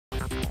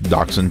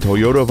Doxon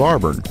Toyota of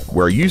Auburn,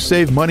 where you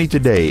save money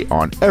today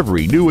on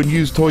every new and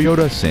used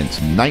Toyota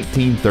since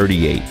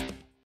 1938.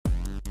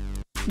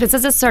 This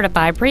is a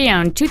certified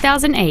pre-owned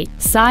 2008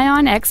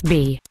 Scion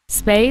XB.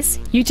 Space,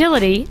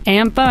 utility,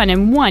 and fun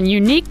in one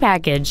unique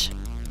package.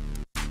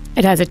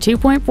 It has a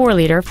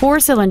 2.4-liter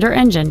four-cylinder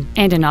engine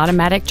and an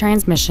automatic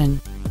transmission.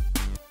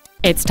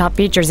 Its top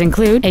features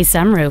include a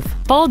sunroof,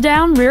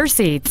 fold-down rear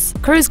seats,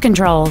 cruise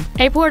control,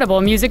 a portable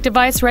music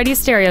device-ready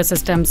stereo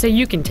system so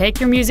you can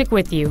take your music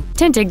with you,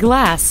 tinted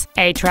glass,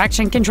 a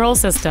traction control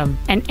system,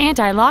 an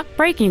anti-lock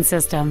braking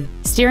system,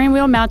 steering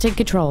wheel mounted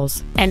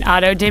controls, an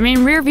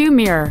auto-dimming rear-view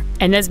mirror,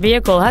 and this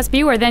vehicle has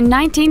fewer than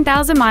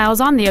 19,000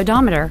 miles on the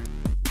odometer.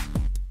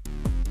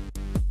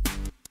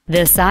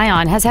 This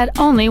Scion has had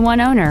only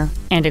one owner,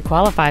 and it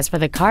qualifies for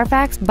the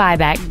Carfax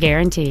buyback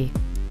guarantee.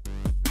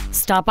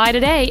 Stop by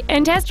today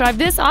and test drive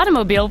this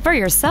automobile for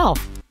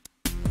yourself.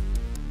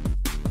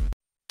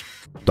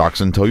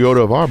 Doxon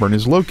Toyota of Auburn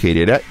is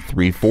located at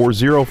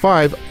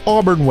 3405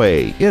 Auburn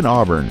Way in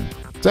Auburn,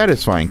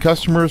 satisfying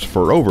customers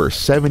for over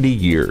 70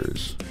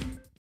 years.